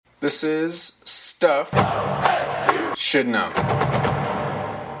This is Stuff Should Know.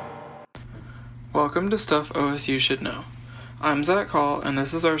 Welcome to Stuff OSU Should Know. I'm Zach Hall, and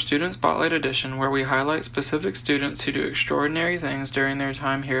this is our Student Spotlight edition where we highlight specific students who do extraordinary things during their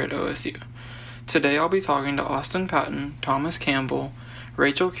time here at OSU. Today I'll be talking to Austin Patton, Thomas Campbell,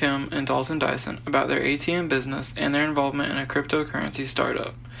 Rachel Kim, and Dalton Dyson about their ATM business and their involvement in a cryptocurrency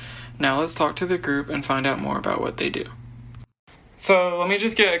startup. Now let's talk to the group and find out more about what they do. So let me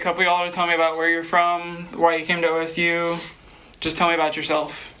just get a couple of y'all to tell me about where you're from, why you came to OSU. Just tell me about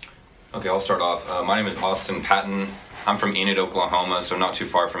yourself. Okay, I'll start off. My name is Austin Patton. I'm from Enid, Oklahoma, so not too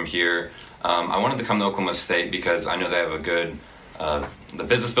far from here. I wanted to come to Oklahoma State because I know they have a good, the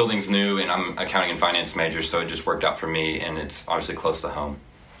business building's new, and I'm accounting and finance major, so it just worked out for me, and it's obviously close to home.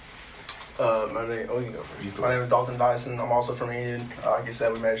 My name is Dalton Dyson. I'm also from Enid. Like you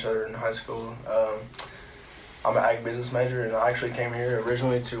said, we met each other in high school. I'm an ag business major, and I actually came here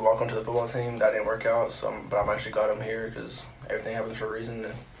originally to walk onto the football team. That didn't work out, but I'm actually glad I'm here because everything happens for a reason,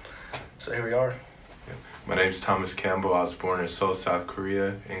 and so here we are. My name's Thomas Campbell. I was born in Seoul, South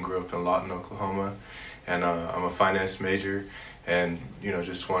Korea, and grew up in Lawton, Oklahoma. And I'm a finance major, and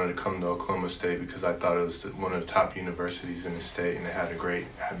just wanted to come to Oklahoma State because I thought it was one of the top universities in the state, and it had a great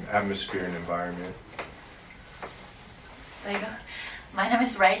atmosphere and environment. There you go. My name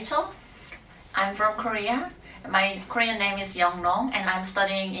is Rachel. I'm from Korea. My Korean name is Youngnong, and I'm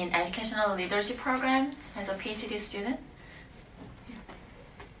studying in Educational Leadership Program as a PhD student.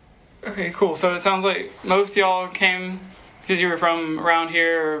 Okay, cool. So it sounds like most of y'all came because you were from around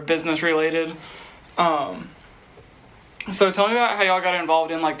here or business related. So tell me about how y'all got involved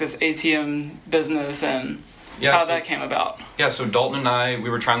in like this ATM business and how that came about. Yeah, so Dalton and I,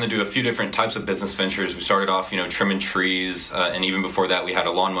 we were trying to do a few different types of business ventures. We started off, trimming trees, and even before that we had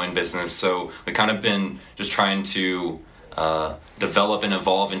a lawn mowing business. So we kind of been just trying to develop and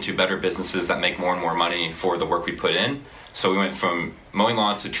evolve into better businesses that make more and more money for the work we put in. So we went from mowing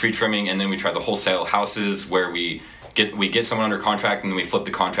lawns to tree trimming, and then we tried the wholesale houses where we get someone under contract, and then we flip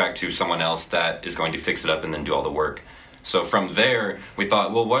the contract to someone else that is going to fix it up and then do all the work. So from there, we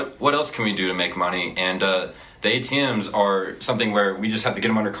thought, well, what else can we do to make money? And the ATMs are something where we just have to get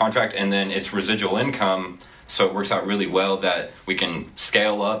them under contract, and then it's residual income, so it works out really well that we can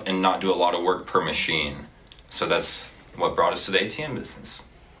scale up and not do a lot of work per machine. So that's what brought us to the ATM business.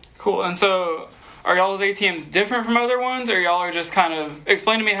 Cool. And so are y'all's ATMs different from other ones, or y'all are just kind of,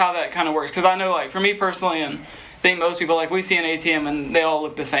 explain to me how that kind of works? Because I know, like, for me personally, and I think most people, like, we see an ATM and they all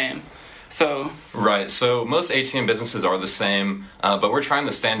look the same. So Right, so most ATM businesses are the same, but we're trying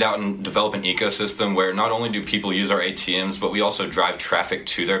to stand out and develop an ecosystem where not only do people use our ATMs, but we also drive traffic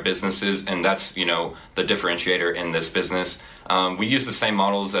to their businesses, and that's, the differentiator in this business. We use the same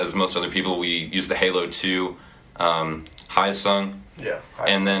models as most other people. We use the Halo 2, Hyosung,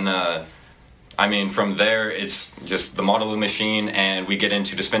 and then, from there, it's just the model of the machine, and we get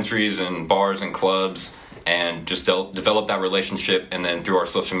into dispensaries and bars and clubs, and just develop that relationship, and then through our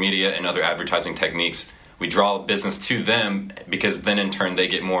social media and other advertising techniques, we draw business to them, because then in turn they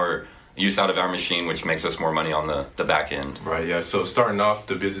get more use out of our machine, which makes us more money on the back end. Right, yeah. So starting off,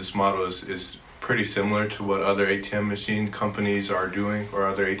 the business model is pretty similar to what other ATM machine companies are doing or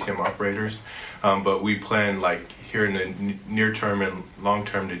other ATM operators, but we plan here in the near term and long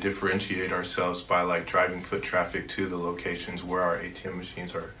term to differentiate ourselves by driving foot traffic to the locations where our ATM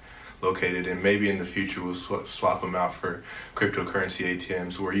machines are located, and maybe in the future we'll swap them out for cryptocurrency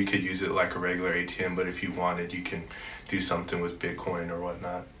ATMs where you could use it like a regular ATM, but if you wanted, you can do something with Bitcoin or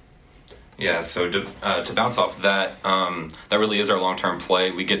whatnot. Yeah, so to bounce off that, that really is our long-term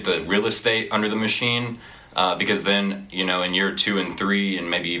play. We get the real estate under the machine, because then, in year 2 and 3 and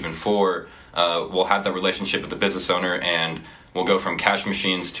maybe even 4, we'll have that relationship with the business owner, and we'll go from cash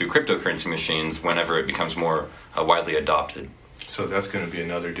machines to cryptocurrency machines whenever it becomes more widely adopted. So that's going to be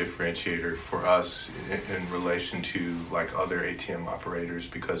another differentiator for us in relation to other ATM operators,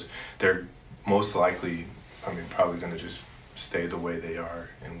 because they're most likely, probably going to just stay the way they are,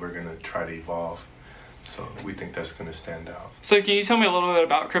 and we're going to try to evolve. So we think that's going to stand out. So can you tell me a little bit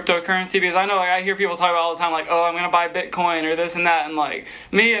about cryptocurrency? Because I know I hear people talk about all the time, I'm going to buy Bitcoin or this and that, and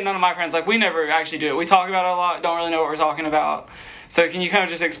me and none of my friends, we never actually do it. We talk about it a lot, don't really know what we're talking about. So can you kind of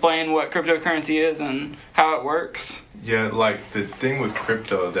just explain what cryptocurrency is and how it works? Yeah, the thing with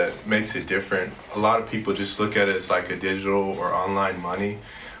crypto that makes it different, a lot of people just look at it as a digital or online money,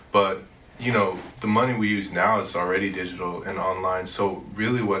 but the money we use now is already digital and online. So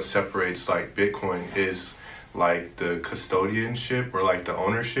really what separates Bitcoin is the custodianship or the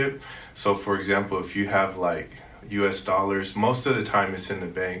ownership. So for example, if you have US dollars, most of the time it's in the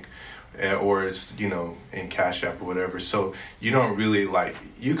bank, or it's, you know, in Cash App or whatever. So you don't really like,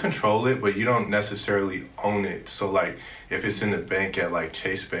 you control it, but you don't necessarily own it. So like if it's in the bank at like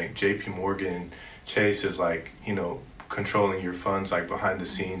Chase Bank, JP Morgan Chase is like, you know, controlling your funds like behind the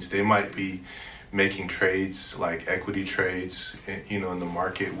scenes. They might be making trades like equity trades, you know, in the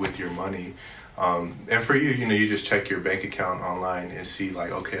market with your money. And for you, you know, you just check your bank account online and see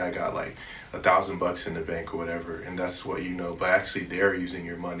like, okay, I got like $1,000 in the bank or whatever, and that's what you know. But actually, they're using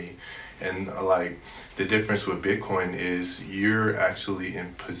your money, and like the difference with Bitcoin is you're actually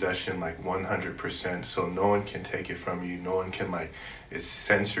in possession like 100%. So no one can take it from you. No one can like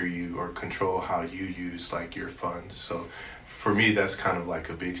censor you or control how you use like your funds. So for me, that's kind of like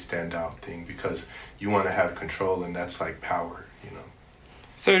a big standout thing because you want to have control, and that's like power, you know.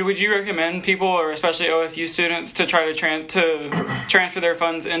 So would you recommend people, or especially OSU students, to try to transfer their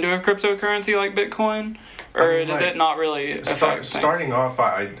funds into a cryptocurrency like Bitcoin? Or does like, it not really affect starting off,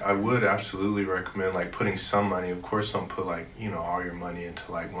 I would absolutely recommend like putting some money. Of course, don't put like, you know, all your money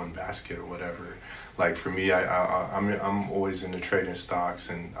into like one basket or whatever. Like for me, I'm always into trading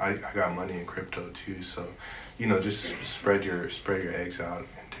stocks, and I got money in crypto too. So, you know, just spread your eggs out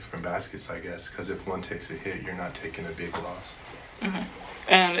in different baskets, I guess. Because if one takes a hit, you're not taking a big loss. Okay.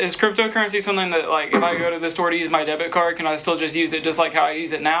 And is cryptocurrency something that, like, if I go to the store to use my debit card, can I still just use it just like how I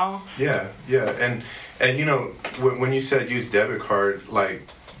use it now? Yeah. And you know, when you said use debit card, like,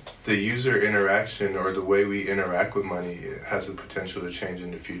 the user interaction or the way we interact with money has the potential to change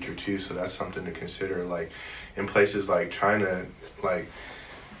in the future, too. So that's something to consider. Like, in places like China, like,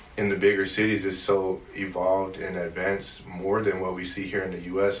 in the bigger cities is so evolved and advanced more than what we see here in the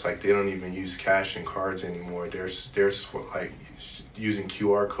U.S. Like, they don't even use cash and cards anymore. They're like using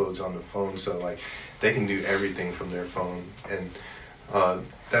QR codes on the phone, so like they can do everything from their phone. And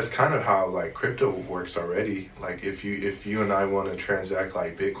that's kind of how like crypto works already. Like if you and I want to transact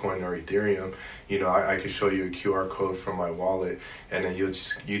like Bitcoin or Ethereum, you know, I could show you a QR code from my wallet, and then you'd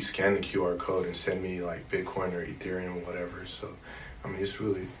scan the QR code and send me like Bitcoin or Ethereum or whatever. So I mean, it's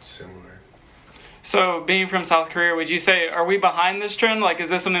really similar. So, being from South Korea, would you say, are we behind this trend? Like, is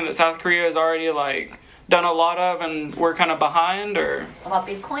this something that South Korea has already, like, done a lot of and we're kind of behind, or? About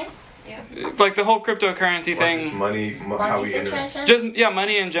Bitcoin? Yeah. Like, the whole cryptocurrency thing. Just money how we situation? Just, yeah,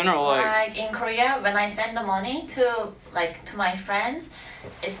 money in general. Like, in Korea, when I send the money to my friends,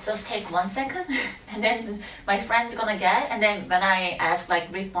 it just take 1 second, and then my friend's gonna get, and then when I ask,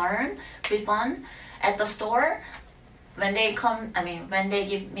 like, refund at the store, when they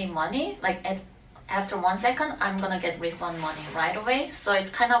give me money, like after 1 second, I'm gonna get refund money right away. So it's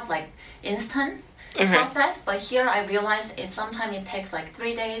kind of like instant process. But here I realized sometimes it takes like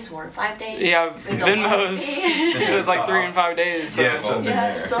 3 days or 5 days. Yeah, Venmo's it's like 3 and 5 days. So.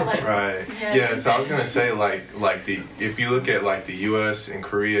 Yeah, so like, right. Yeah, so I was gonna say like if you look at like the U.S. and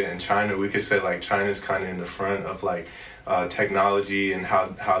Korea and China, we could say like China's kind of in the front of like technology and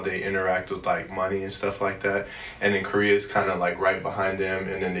how they interact with like money and stuff like that, and then Korea is kind of like right behind them,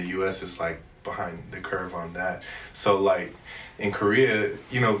 and then the U.S. is like behind the curve on that. So like in Korea,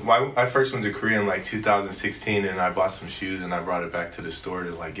 you know, I first went to Korea in like 2016, and I bought some shoes and I brought it back to the store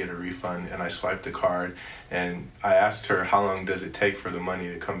to like get a refund, and I swiped the card, and I asked her how long does it take for the money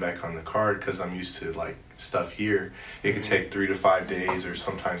to come back on the card, because I'm used to like stuff here. It could take 3 to 5 days or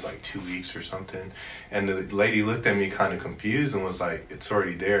sometimes like 2 weeks or something. And the lady looked at me kind of confused and was like, it's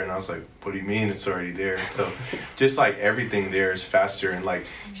already there. And I was like, what do you mean it's already there? So just like everything there is faster. And like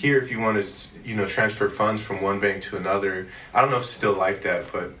here, if you want to, you know, transfer funds from one bank to another, I don't know if it's still like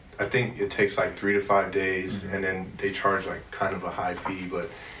that, but I think it takes like 3 to 5 days, and then they charge like kind of a high fee.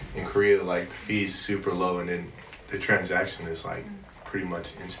 But in Korea, like the fee is super low, and then the transaction is like pretty much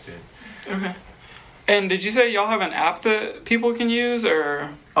instant. Okay. And did you say y'all have an app that people can use, or?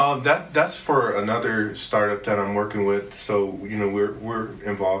 That's for another startup that I'm working with. So you know we're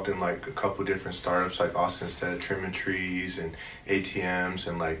involved in like a couple different startups, like Austin said, trimming trees and ATMs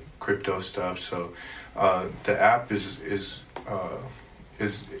and like crypto stuff. So the app is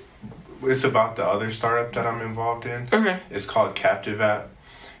it's about the other startup that I'm involved in. Okay. It's called Captive App,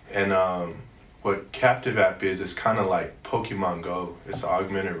 and what Captive App is kind of like Pokemon Go. It's an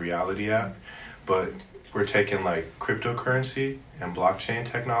augmented reality app. But we're taking like cryptocurrency and blockchain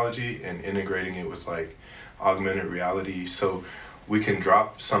technology and integrating it with like augmented reality, so we can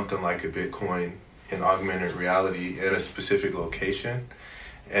drop something like a Bitcoin in augmented reality at a specific location.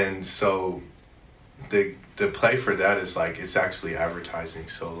 And so the play for that is like it's actually advertising.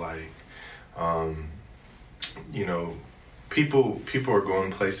 So like you know, people are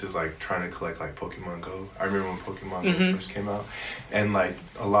going places like trying to collect like Pokemon Go. I remember when Pokemon Go first came out, and like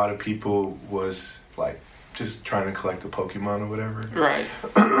a lot of people was like just trying to collect a Pokemon or whatever. Right.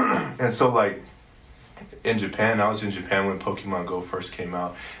 And so like in Japan, I was in Japan when Pokemon Go first came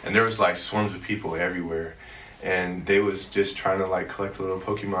out, and there was like swarms of people everywhere, and they was just trying to like collect a little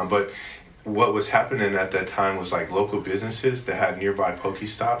Pokemon. But what was happening at that time was like local businesses that had nearby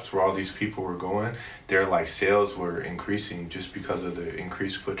Pokestops where all these people were going, their like sales were increasing just because of the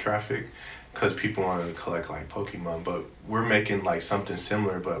increased foot traffic, because people wanted to collect like Pokemon. But we're making like something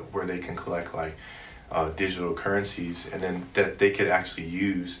similar, but where they can collect like digital currencies, and then that they could actually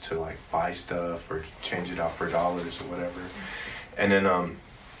use to like buy stuff or change it out for dollars or whatever. And then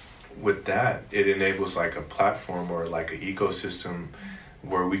with that, it enables like a platform or like an ecosystem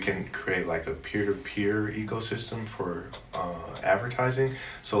where we can create like a peer-to-peer ecosystem for advertising.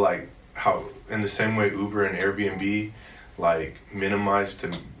 So like how in the same way Uber and Airbnb like minimize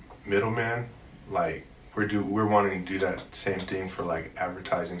the middleman, like we're wanting to do that same thing for like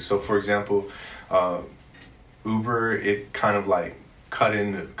advertising. So for example, Uber, it kind of like cut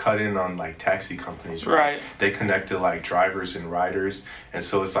in on like taxi companies, Right. They connect to like drivers and riders, and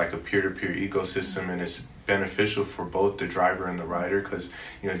so it's like a peer-to-peer ecosystem, and it's beneficial for both the driver and the rider, because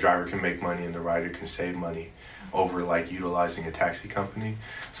the driver can make money and the rider can save money over like utilizing a taxi company.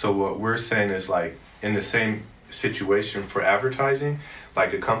 So what we're saying is like in the same situation for advertising,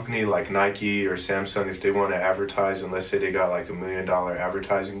 like a company like Nike or Samsung, if they want to advertise, and let's say they got like $1 million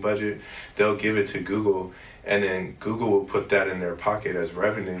advertising budget, they'll give it to Google, and then Google will put that in their pocket as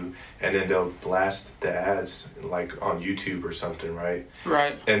revenue, and then they'll blast the ads like on YouTube or something, right?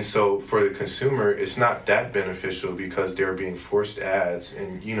 Right. And so for the consumer, it's not that beneficial because they're being forced ads,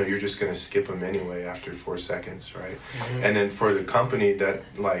 and you're just going to skip them anyway after 4 seconds, right? Mm-hmm. And then for the company, that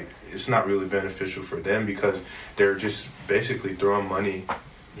like it's not really beneficial for them because they're just basically throwing money,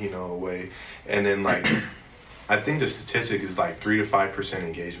 away. And then like I think the statistic is like 3 to 5%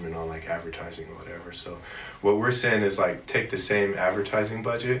 engagement on like advertising or whatever. So what we're saying is like take the same advertising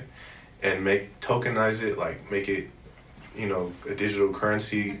budget and tokenize it, like make it, a digital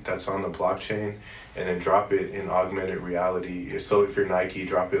currency that's on the blockchain, and then drop it in augmented reality. So if you're Nike,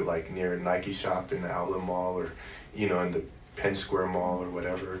 drop it like near a Nike shop in the outlet mall, or, in the Penn Square Mall or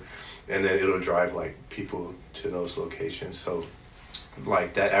whatever. And then it'll drive like people to those locations. So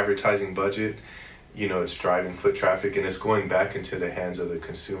like that advertising budget, it's driving foot traffic, and it's going back into the hands of the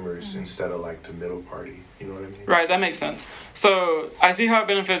consumers instead of like the middle party. You know what I mean? Right, that makes sense. So I see how it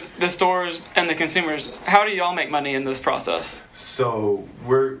benefits the stores and the consumers. How do y'all make money in this process? So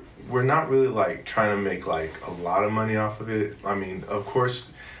we're not really like trying to make like a lot of money off of it. I mean, of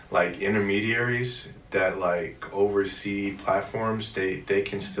course, like intermediaries that like oversee platforms, they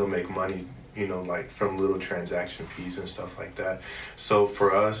can still make money, like from little transaction fees and stuff like that. So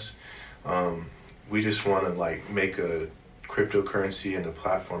for us, we just want to like make a cryptocurrency and a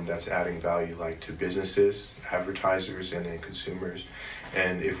platform that's adding value like to businesses, advertisers, and then consumers.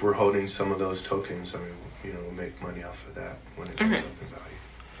 And if we're holding some of those tokens, I mean, we'll make money off of that when it goes up in value.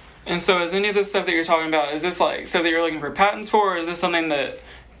 And so is any of this stuff that you're talking about, is this like stuff that you're looking for patents for, or is this something that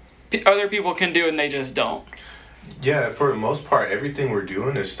other people can do and they just don't? Yeah, for the most part, everything we're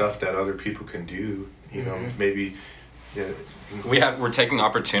doing is stuff that other people can do. Maybe. Yeah. We're taking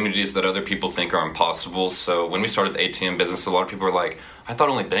opportunities that other people think are impossible. So when we started the ATM business, a lot of people were like, I thought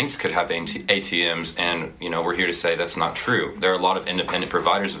only banks could have ATMs. And, we're here to say that's not true. There are a lot of independent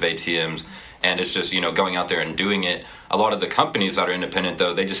providers of ATMs, and it's just, going out there and doing it. A lot of the companies that are independent,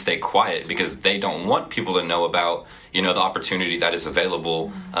 though, they just stay quiet because they don't want people to know about, the opportunity that is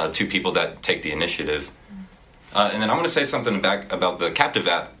available to people that take the initiative. And then I'm going to say something back about the Captive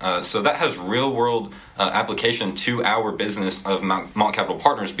app. So that has real-world application to our business of Mount Capital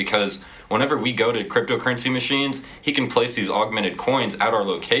Partners, because whenever we go to cryptocurrency machines, he can place these augmented coins at our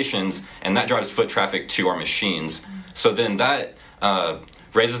locations, and that drives foot traffic to our machines. So then that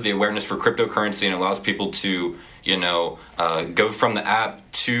raises the awareness for cryptocurrency and allows people to, go from the app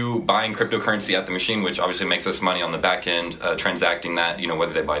to buying cryptocurrency at the machine, which obviously makes us money on the back end, transacting that,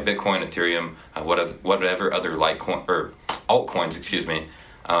 whether they buy Bitcoin, Ethereum, whatever other Litecoin or altcoins,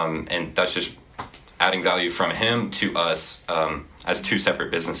 and that's just adding value from him to us as two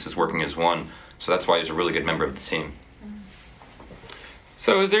separate businesses working as one. So that's why he's a really good member of the team.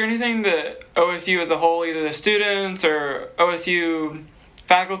 So is there anything that OSU as a whole, either the students or OSU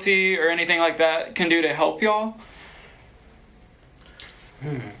faculty or anything like that, can do to help y'all?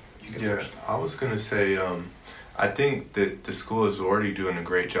 Yeah, I was going to say, I think that the school is already doing a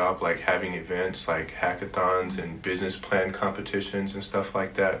great job, like having events like hackathons and business plan competitions and stuff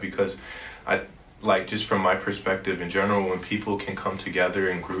like that, because just from my perspective in general, when people can come together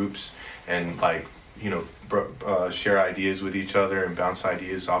in groups and share ideas with each other and bounce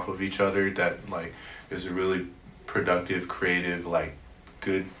ideas off of each other. That like is a really productive, creative, like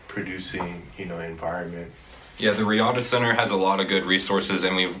good producing, environment. Yeah, the Riata Center has a lot of good resources,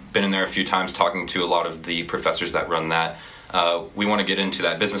 and we've been in there a few times talking to a lot of the professors that run that. We want to get into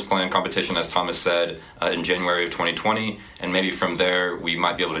that business plan competition, as Thomas said, in January of 2020, and maybe from there we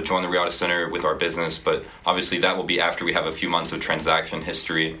might be able to join the Riata Center with our business, but obviously that will be after we have a few months of transaction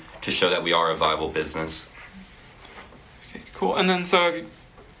history to show that we are a viable business. Okay, cool. And then so if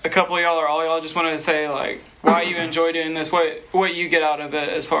a couple of y'all or all y'all just wanted to say like why you enjoy doing this, what you get out of it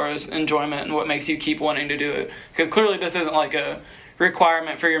as far as enjoyment and what makes you keep wanting to do it. Because clearly this isn't like a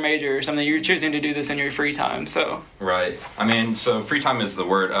requirement for your major or something. You're choosing to do this in your free time. So Right. I mean, so free time is the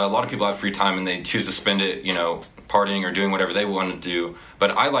word. A lot of people have free time and they choose to spend it, partying or doing whatever they want to do.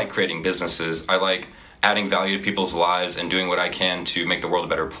 But I like creating businesses. I like adding value to people's lives and doing what I can to make the world a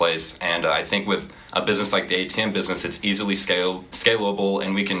better place. And I think with a business like the ATM business, it's easily scalable,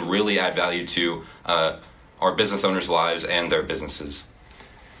 and we can really add value to our business owners' lives and their businesses.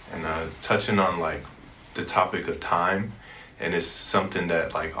 And touching on like the topic of time, and it's something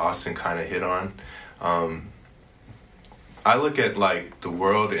that like Austin kind of hit on. I look at like the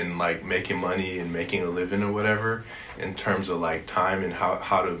world and like making money and making a living or whatever in terms of like time and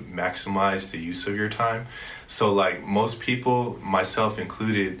how to maximize the use of your time. So like most people, myself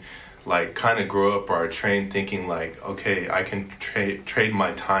included, like kind of grow up or are trained thinking like, okay, I can trade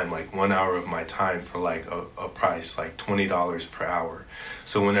my time, like 1 hour of my time for like a price, like $20 per hour.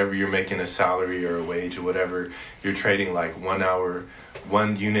 So whenever you're making a salary or a wage or whatever, you're trading like 1 hour,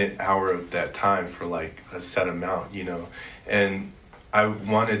 1 unit hour of that time for like a set amount, And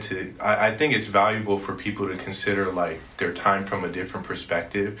I think it's valuable for people to consider like their time from a different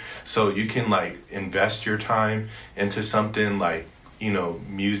perspective. So you can like invest your time into something like,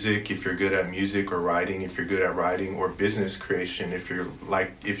 music if you're good at music, or writing if you're good at writing, or business creation if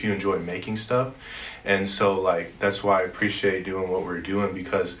you enjoy making stuff. And so like that's why I appreciate doing what we're doing,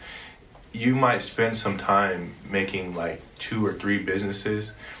 because you might spend some time making like 2 or 3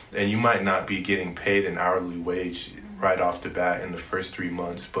 businesses and you might not be getting paid an hourly wage right off the bat in the first 3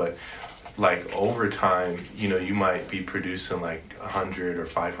 months, but like over time, you might be producing like $100 or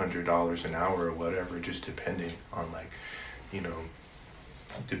 $500 an hour or whatever, just depending on like,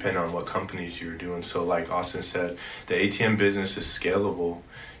 depending on what companies you're doing. So like Austin said, the ATM business is scalable.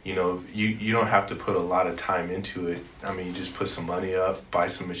 You don't have to put a lot of time into it. I mean, you just put some money up, buy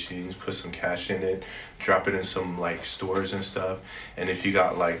some machines, put some cash in it, drop it in some like stores and stuff. And if you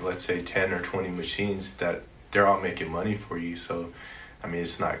got like, let's say 10 or 20 machines, that they're all making money for you. So, I mean,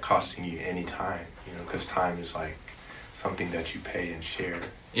 it's not costing you any time, because time is like something that you pay and share.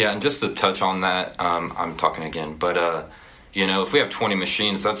 Yeah, and just to touch on that, I'm talking again, but if we have 20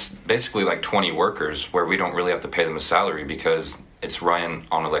 machines, that's basically like 20 workers where we don't really have to pay them a salary because it's running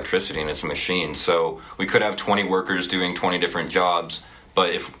on electricity and it's a machine. So we could have 20 workers doing 20 different jobs, but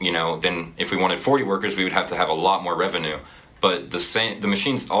if we wanted 40 workers, we would have to have a lot more revenue. But the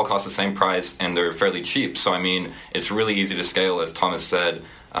machines all cost the same price and they're fairly cheap. So I mean, it's really easy to scale, as Thomas said,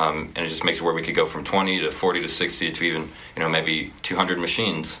 and it just makes it where we could go from 20 to 40 to 60 to even maybe 200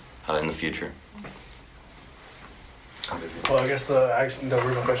 machines in the future. Well, I guess the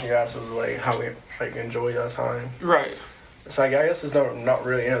original question you asked is like how we like enjoy our time. Right. So I guess it's not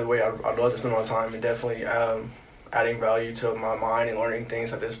really any other way I'd love to spend my time, and definitely adding value to my mind and learning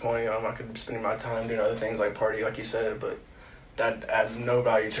things at this point. I could be spending my time doing other things like party, like you said, but that adds no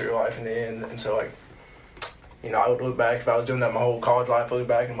value to your life in the end. And so like, I would look back, if I was doing that my whole college life, I look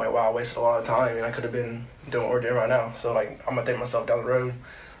back and I'm like, wow, I wasted a lot of time and I could have been doing what we're doing right now. So like, I'm gonna take myself down the road.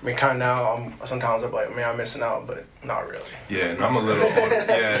 I mean, kind of now, sometimes I'm like, man, I'm missing out, but not really. Yeah, and I'm a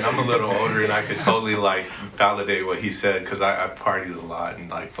little older, and I could totally like validate what he said, because I partied a lot and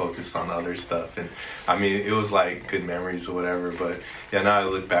like focused on other stuff, and I mean, it was like good memories or whatever. But yeah, now I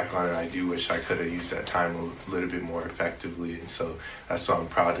look back on it, I do wish I could have used that time a little bit more effectively, and so that's why I'm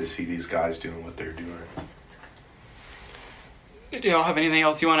proud to see these guys doing what they're doing. Do y'all have anything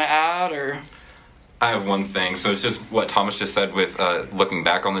else you want to add, or? I have one thing. So it's just what Thomas just said with looking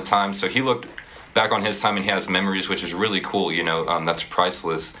back on the time. So he looked back on his time and he has memories, which is really cool. That's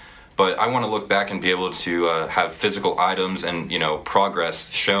priceless. But I want to look back and be able to have physical items and,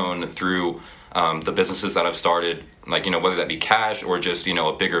 progress shown through the businesses that I've started, like, whether that be cash or just,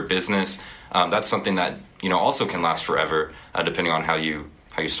 a bigger business. That's something that, also can last forever, depending on how you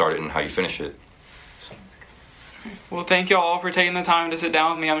start it and how you finish it. Well, thank y'all all for taking the time to sit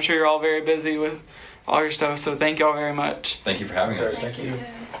down with me. I'm sure you're all very busy with all your stuff, so thank y'all very much. Thank you for having us. Thank you.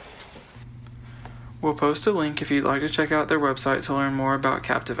 We'll post a link if you'd like to check out their website to learn more about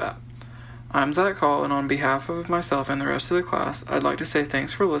Captive App. I'm Zach Call, and on behalf of myself and the rest of the class, I'd like to say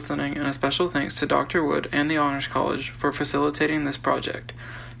thanks for listening and a special thanks to Dr. Wood and the Honors College for facilitating this project.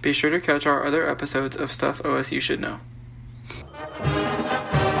 Be sure to catch our other episodes of Stuff OSU Should Know.